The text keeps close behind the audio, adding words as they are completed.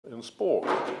in sport.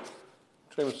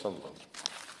 James Sunderland.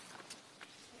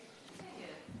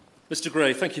 Mr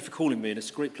Gray, thank you for calling me, and it's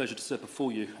a great pleasure to sit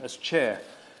before you as Chair.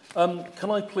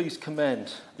 Can I please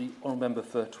commend the Honourable Member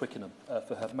for Twickenham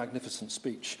for her magnificent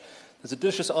speech. There's a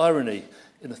delicious irony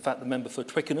in the fact the member for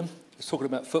Twickenham is talking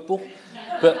about football,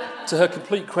 but to her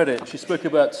complete credit, she spoke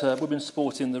about women's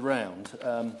sport in the round,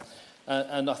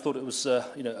 and I thought it was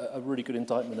a really good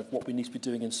indictment of what we need to be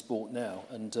doing in sport now.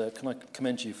 And can I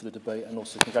commend you for the debate and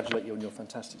also congratulate you on your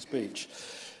fantastic speech.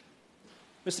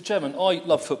 Mr Chairman, I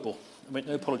love football. I make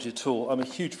no apology at all. I'm a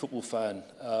huge football fan.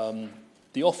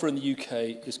 The offer in the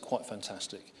UK is quite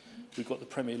fantastic. We've got the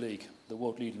Premier League, the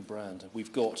world-leading brand.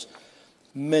 We've got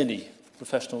many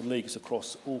professional leagues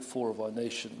across all 4 of our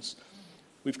nations.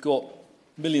 We've got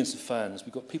millions of fans.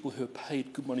 We've got people who are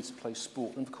paid good money to play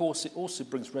sport. And, of course, it also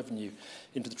brings revenue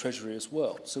into the Treasury as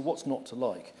well. So what's not to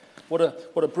like? What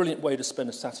a brilliant way to spend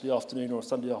a Saturday afternoon or a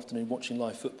Sunday afternoon watching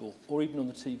live football, or even on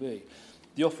the TV.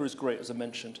 The offer is great, as I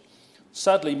mentioned.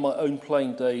 Sadly, my own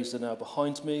playing days are now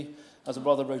behind me. As a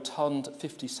rather rotund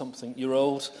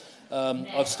 50-something-year-old,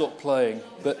 I've stopped playing.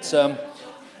 But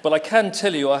I can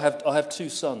tell you I have 2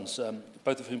 sons,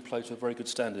 both of whom play to a very good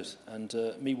standard, and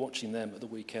me watching them at the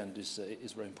weekend is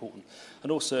very important.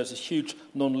 And also, as a huge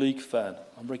non-league fan,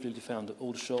 I'm regularly found at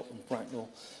Aldershot and Bracknell,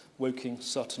 Woking,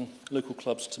 Sutton, local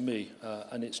clubs to me,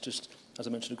 and it's just, as I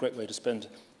mentioned, a great way to spend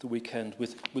the weekend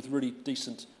with really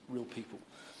decent, real people.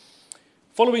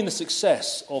 Following the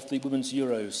success of the Women's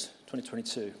Euros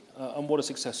 2022, and what a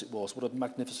success it was, what a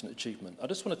magnificent achievement, I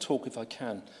just want to talk, if I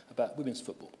can, about women's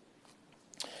football.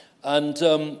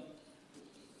 And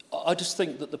I just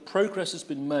think that the progress that's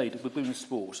been made with women's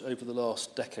sport over the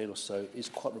last decade or so is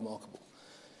quite remarkable.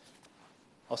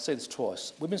 I'll say this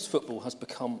twice. Women's football has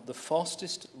become the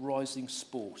fastest rising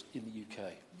sport in the UK.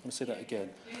 I'm going to say that again.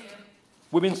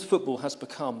 Women's football has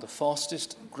become the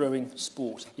fastest growing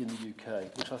sport in the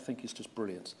UK, which I think is just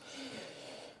brilliant.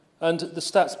 And the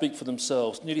stats speak for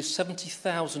themselves. Nearly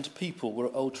 70,000 people were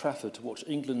at Old Trafford to watch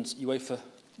England's UEFA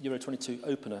Euro 22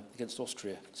 opener against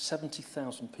Austria.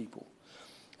 70,000 people.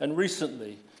 And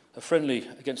recently, a friendly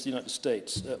against the United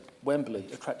States at Wembley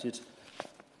attracted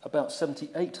about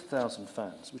 78,000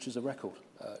 fans, which is a record.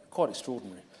 Quite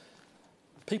extraordinary.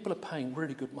 People are paying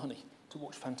really good money to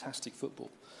watch fantastic football.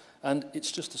 And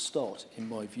it's just a start, in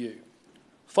my view.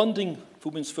 Funding for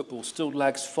women's football still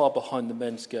lags far behind the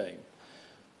men's game.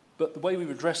 But the way we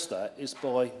address that is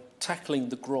by tackling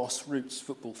the grassroots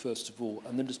football first of all,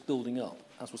 and then just building up,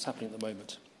 as what's happening at the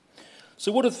moment.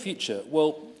 So what of the future?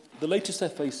 Well, the latest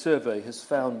FA survey has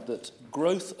found that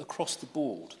growth across the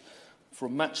board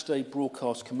from matchday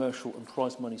broadcast, commercial and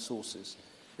prize money sources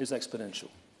is exponential.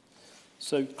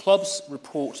 So clubs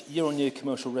report year-on-year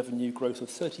commercial revenue growth of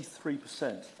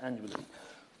 33% annually,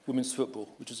 women's football,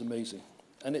 which is amazing.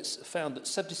 And it's found that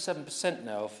 77%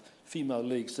 now of female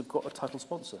leagues have got a title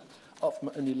sponsor, up from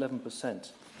only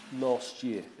 11% last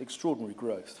year. Extraordinary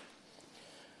growth.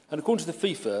 And according to the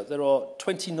FIFA, there are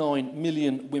 29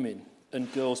 million women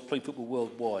and girls playing football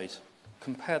worldwide.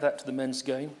 Compare that to the men's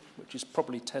game, which is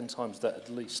probably 10 times that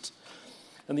at least.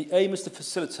 And the aim is to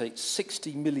facilitate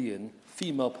 60 million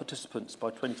female participants by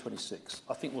 2026.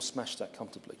 I think we'll smash that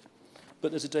comfortably.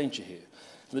 But there's a danger here.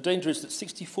 And the danger is that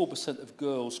 64% of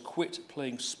girls quit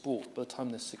playing sport by the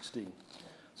time they're 16.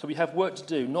 So we have work to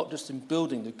do, not just in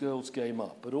building the girls' game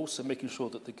up, but also making sure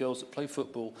that the girls that play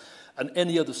football and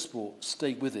any other sport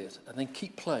stay with it and then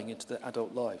keep playing into their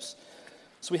adult lives.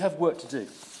 So we have work to do.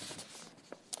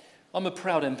 I'm a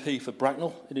proud MP for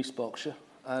Bracknell in East Berkshire,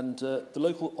 and the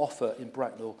local offer in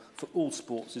Bracknell for all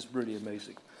sports is really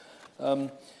amazing.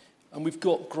 And we've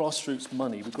got grassroots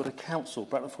money. We've got a council,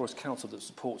 Bracknell Forest Council, that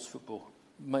supports football,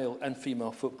 male and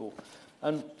female football.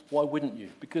 And why wouldn't you?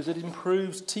 Because it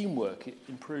improves teamwork, it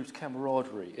improves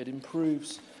camaraderie, it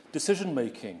improves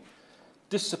decision-making,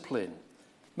 discipline,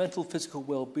 mental, physical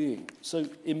well-being. So,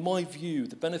 in my view,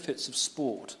 the benefits of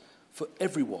sport for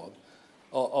everyone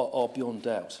are beyond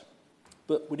doubt.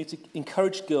 But we need to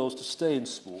encourage girls to stay in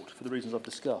sport for the reasons I've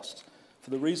discussed, for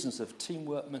the reasons of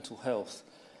teamwork, mental health,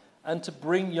 and to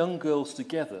bring young girls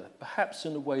together, perhaps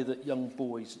in a way that young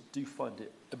boys do find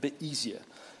it a bit easier,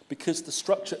 because the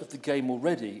structure of the game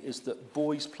already is that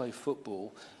boys play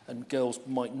football and girls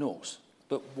might not.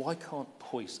 But why can't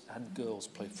boys and girls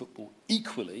play football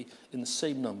equally in the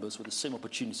same numbers with the same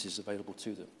opportunities available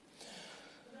to them?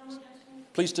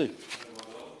 Please do.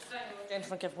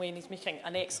 Gentleman giving way, and he's making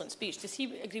an excellent speech. Does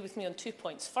he agree with me on 2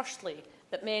 points? Firstly,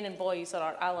 that men and boys are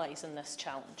our allies in this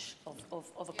challenge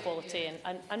of equality,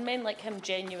 and men like him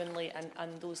genuinely,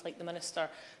 and those like the Minister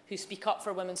who speak up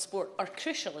for women's sport are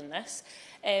crucial in this.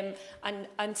 And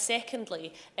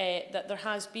secondly, that there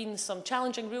has been some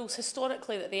challenging rules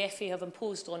historically that the FA have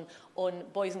imposed on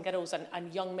boys and girls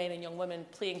and young men and young women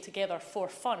playing together for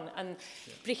fun, and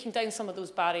breaking down some of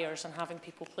those barriers and having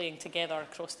people playing together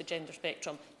across the gender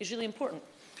spectrum is really important.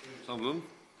 Sunderland.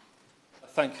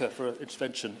 Thank her for her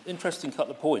intervention. Interesting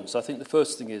couple of points. I think the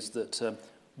first thing is that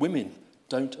women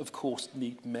don't, of course,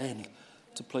 need men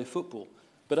to play football.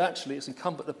 But actually, it's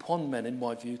incumbent upon men, in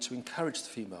my view, to encourage the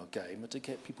female game and to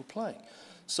get people playing.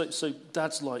 So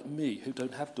dads like me who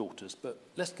don't have daughters, but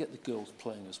let's get the girls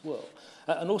playing as well.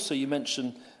 And also, you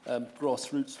mentioned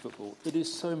grassroots football. It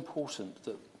is so important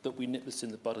that we nip this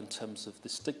in the bud in terms of the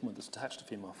stigma that's attached to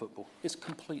female football. It's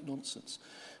complete nonsense.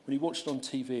 When you watch it on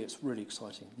TV, it's really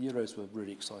exciting. The Euros were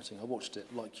really exciting. I watched it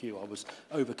like you. I was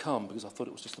overcome because I thought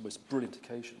it was just the most brilliant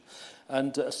occasion.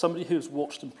 And as somebody who has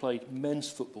watched and played men's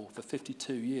football for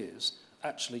 52 years,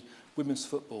 actually, women's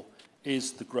football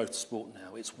is the growth sport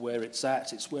now. It's where it's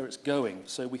at. It's where it's going.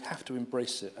 So we have to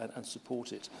embrace it and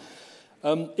support it.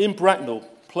 In Bracknell,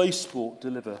 Play Sport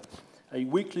deliver a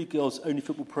weekly girls-only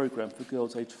football programme for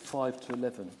girls aged 5 to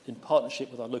 11 in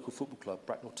partnership with our local football club,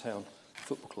 Bracknell Town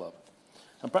Football Club.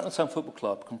 And Bracknell Town Football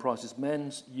Club comprises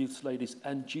men's, youth, ladies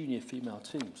and junior female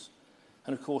teams.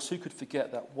 And of course, who could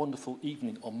forget that wonderful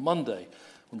evening on Monday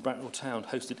when Bracknell Town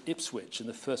hosted Ipswich in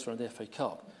the first round of the FA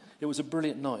Cup. It was a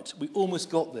brilliant night. We almost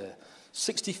got there.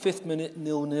 65th minute,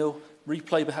 0-0.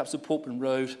 Replay perhaps at Portman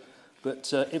Road,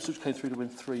 but Ipswich came through to win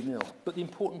 3-0. But the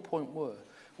important point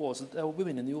was that there were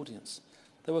women in the audience.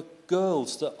 There were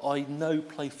girls that I know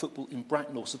play football in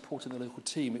Bracknell supporting the local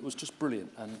team. It was just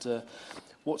brilliant, and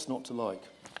what's not to like?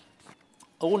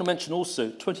 I want to mention also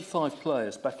 25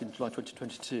 players back in July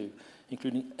 2022,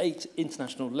 including 8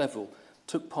 international level,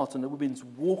 took part in the women's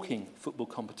walking football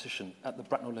competition at the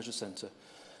Bracknell Leisure Centre.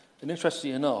 And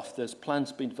interestingly enough, there's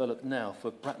plans being developed now for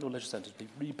Bracknell Leisure Centre to be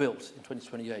rebuilt in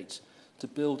 2028 to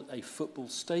build a football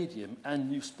stadium and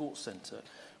new sports centre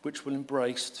which will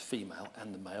embrace the female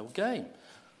and the male game.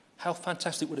 How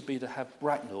fantastic would it be to have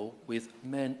Bracknell with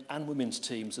men and women's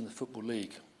teams in the Football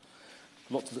League?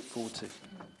 A lot to look forward to.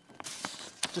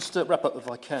 Just to wrap up if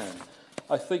I can,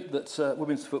 I think that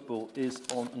women's football is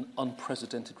on an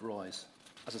unprecedented rise.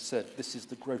 As I said, this is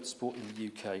the growth sport in the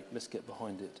UK. Let's get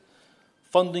behind it.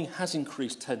 Funding has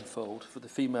increased tenfold for the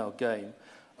female game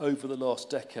over the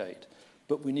last decade,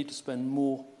 but we need to spend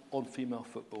more on female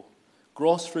football.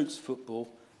 Grassroots football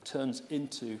turns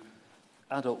into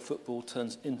adult football,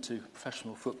 turns into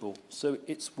professional football, so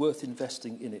it's worth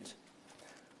investing in it.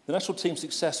 The national team's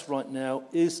success right now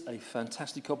is a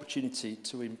fantastic opportunity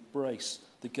to embrace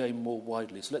the game more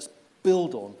widely. So let's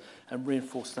build on and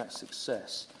reinforce that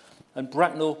success. And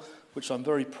Bracknell, which I'm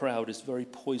very proud, is very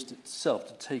poised itself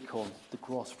to take on the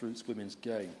grassroots women's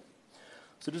game.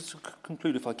 So just to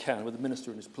conclude, if I can, with the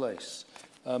Minister in his place,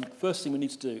 first thing we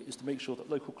need to do is to make sure that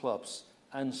local clubs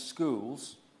and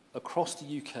schools across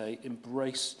the UK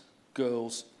embrace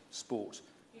girls' sport,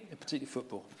 in particular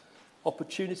football.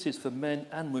 Opportunities for men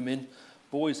and women,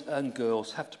 boys and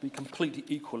girls, have to be completely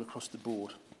equal across the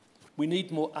board. We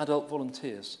need more adult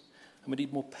volunteers, and we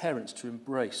need more parents to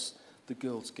embrace the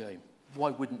girls' game.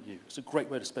 Why wouldn't you? It's a great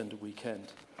way to spend a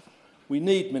weekend. We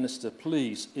need, Minister,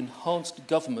 please, enhanced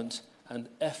government and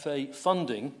FA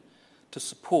funding to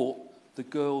support the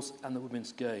girls and the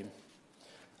women's game.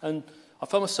 And I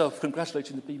found myself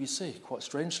congratulating the BBC, quite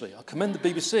strangely. I commend the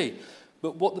BBC,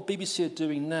 but what the BBC are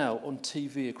doing now on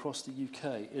TV across the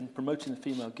UK in promoting the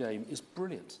female game is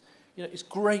brilliant. You know, it's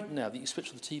great now that you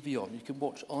switch the TV on, you can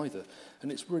watch either,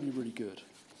 and it's really, really good.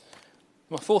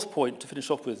 My fourth point to finish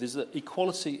off with is that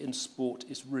equality in sport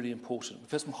is really important.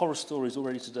 We've heard some horror stories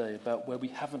already today about where we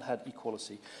haven't had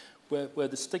equality, where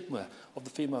the stigma of the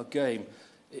female game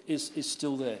is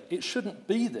still there. It shouldn't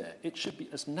be there. It should be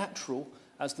as natural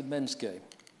as the men's game.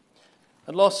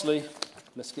 And lastly,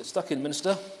 let's get stuck in,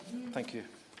 Minister. Thank you.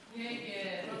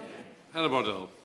 Hannah Bardell.